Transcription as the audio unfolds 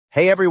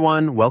Hey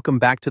everyone, welcome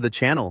back to the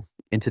channel.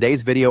 In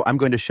today's video, I'm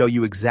going to show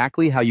you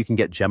exactly how you can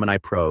get Gemini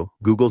Pro,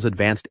 Google's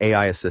advanced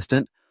AI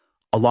assistant,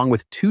 along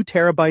with 2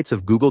 terabytes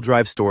of Google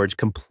Drive storage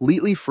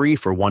completely free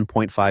for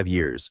 1.5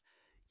 years.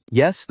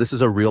 Yes, this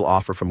is a real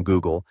offer from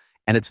Google,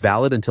 and it's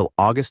valid until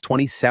August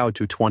 27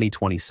 to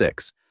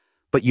 2026.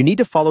 But you need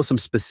to follow some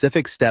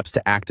specific steps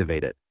to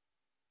activate it.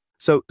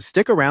 So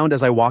stick around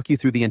as I walk you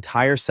through the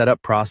entire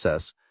setup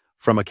process,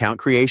 from account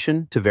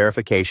creation to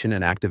verification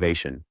and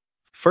activation.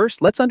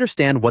 First, let's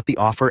understand what the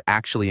offer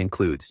actually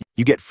includes.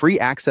 You get free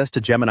access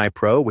to Gemini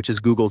Pro, which is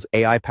Google's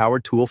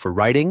AI-powered tool for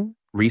writing,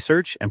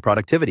 research, and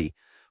productivity,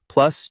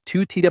 plus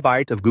 2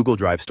 TB of Google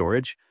Drive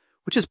storage,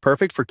 which is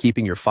perfect for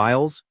keeping your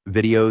files,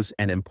 videos,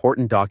 and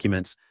important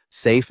documents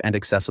safe and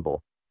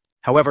accessible.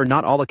 However,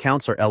 not all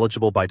accounts are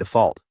eligible by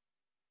default.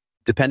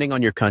 Depending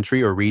on your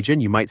country or region,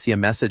 you might see a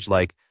message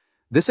like,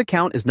 "This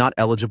account is not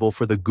eligible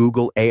for the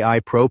Google AI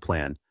Pro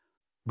plan."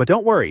 But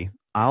don't worry,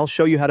 I'll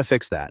show you how to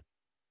fix that.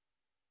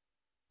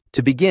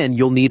 To begin,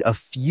 you'll need a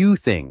few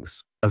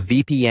things: a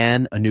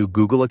VPN, a new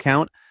Google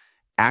account,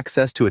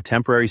 access to a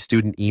temporary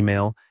student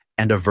email,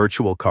 and a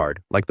virtual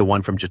card, like the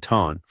one from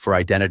Jeton, for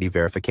identity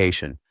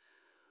verification.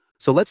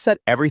 So let's set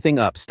everything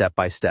up step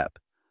by step.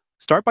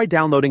 Start by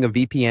downloading a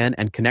VPN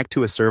and connect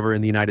to a server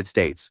in the United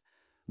States.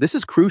 This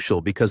is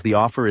crucial because the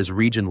offer is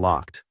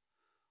region-locked.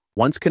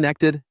 Once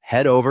connected,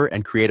 head over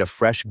and create a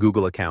fresh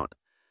Google account.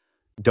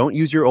 Don't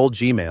use your old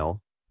Gmail.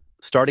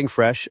 Starting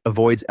fresh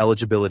avoids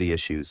eligibility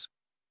issues.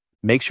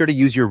 Make sure to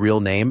use your real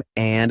name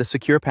and a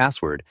secure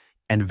password,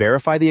 and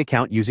verify the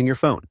account using your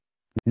phone.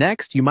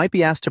 Next, you might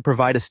be asked to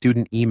provide a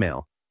student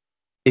email.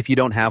 If you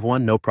don't have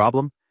one, no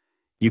problem.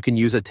 You can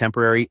use a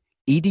temporary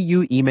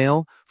edu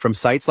email from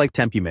sites like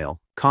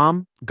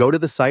tempumail.com. Go to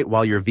the site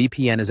while your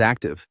VPN is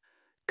active.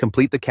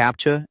 Complete the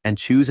CAPTCHA and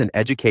choose an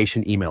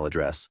education email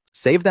address.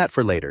 Save that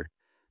for later.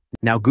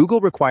 Now, Google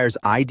requires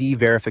ID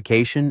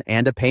verification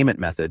and a payment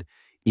method,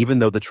 even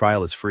though the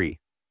trial is free.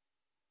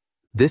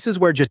 This is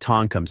where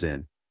Jeton comes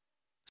in.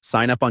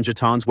 Sign up on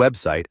Jeton's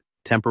website,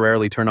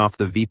 temporarily turn off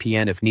the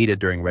VPN if needed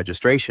during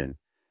registration,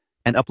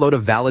 and upload a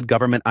valid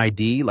government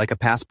ID like a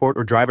passport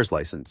or driver's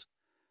license.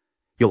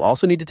 You'll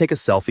also need to take a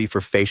selfie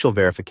for facial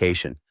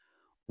verification.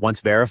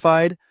 Once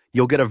verified,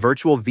 you'll get a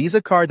virtual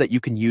Visa card that you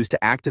can use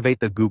to activate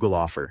the Google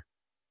offer.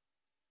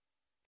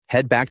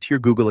 Head back to your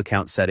Google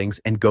account settings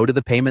and go to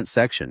the payment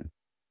section.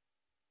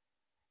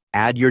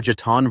 Add your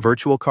Jeton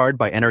virtual card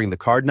by entering the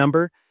card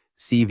number,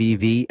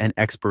 CVV, and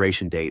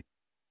expiration date.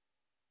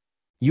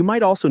 You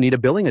might also need a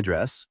billing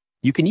address.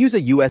 You can use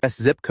a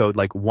US zip code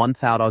like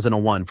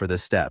 1001 for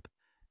this step.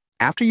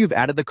 After you've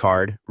added the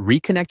card,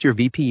 reconnect your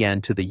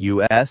VPN to the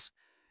US,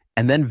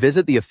 and then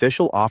visit the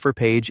official offer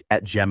page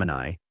at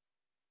Gemini.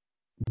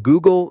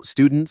 Google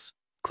Students,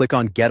 click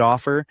on Get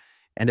Offer,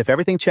 and if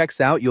everything checks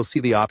out, you'll see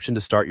the option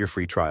to start your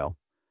free trial.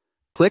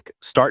 Click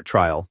Start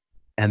Trial,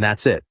 and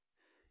that's it.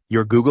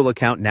 Your Google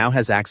account now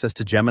has access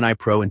to Gemini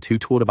Pro and 2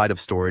 TB of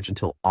storage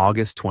until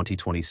August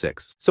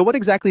 2026. So what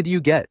exactly do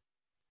you get?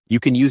 You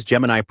can use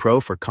Gemini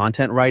Pro for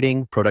content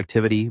writing,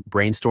 productivity,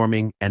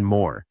 brainstorming, and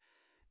more.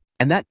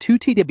 And that 2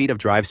 TB of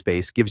drive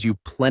space gives you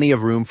plenty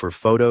of room for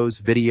photos,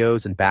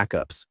 videos, and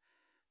backups.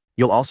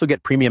 You'll also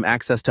get premium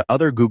access to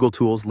other Google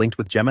tools linked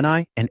with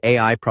Gemini and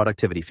AI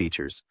productivity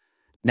features.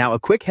 Now, a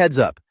quick heads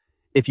up.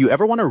 If you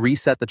ever want to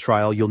reset the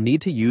trial, you'll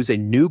need to use a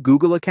new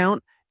Google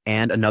account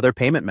and another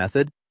payment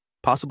method,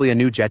 possibly a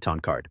new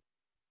Jeton card.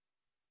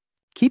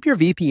 Keep your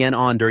VPN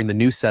on during the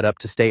new setup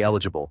to stay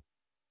eligible.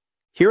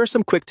 Here are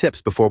some quick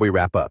tips before we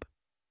wrap up.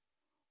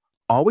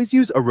 Always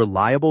use a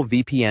reliable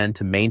VPN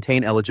to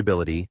maintain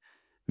eligibility.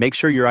 Make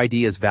sure your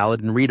ID is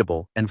valid and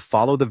readable, and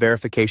follow the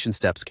verification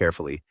steps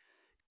carefully.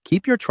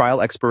 Keep your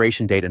trial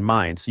expiration date in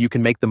mind so you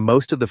can make the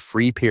most of the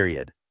free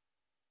period.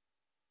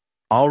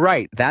 All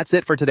right, that's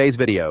it for today's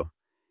video.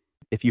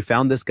 If you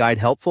found this guide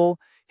helpful,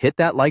 hit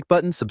that like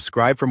button,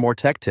 subscribe for more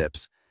tech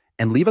tips,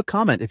 and leave a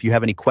comment if you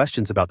have any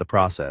questions about the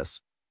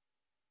process.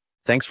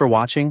 Thanks for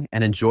watching,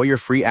 and enjoy your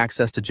free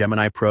access to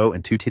Gemini Pro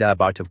and 2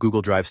 TB of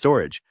Google Drive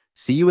storage.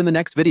 See you in the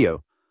next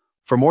video.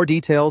 For more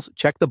details,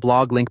 check the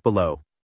blog link below.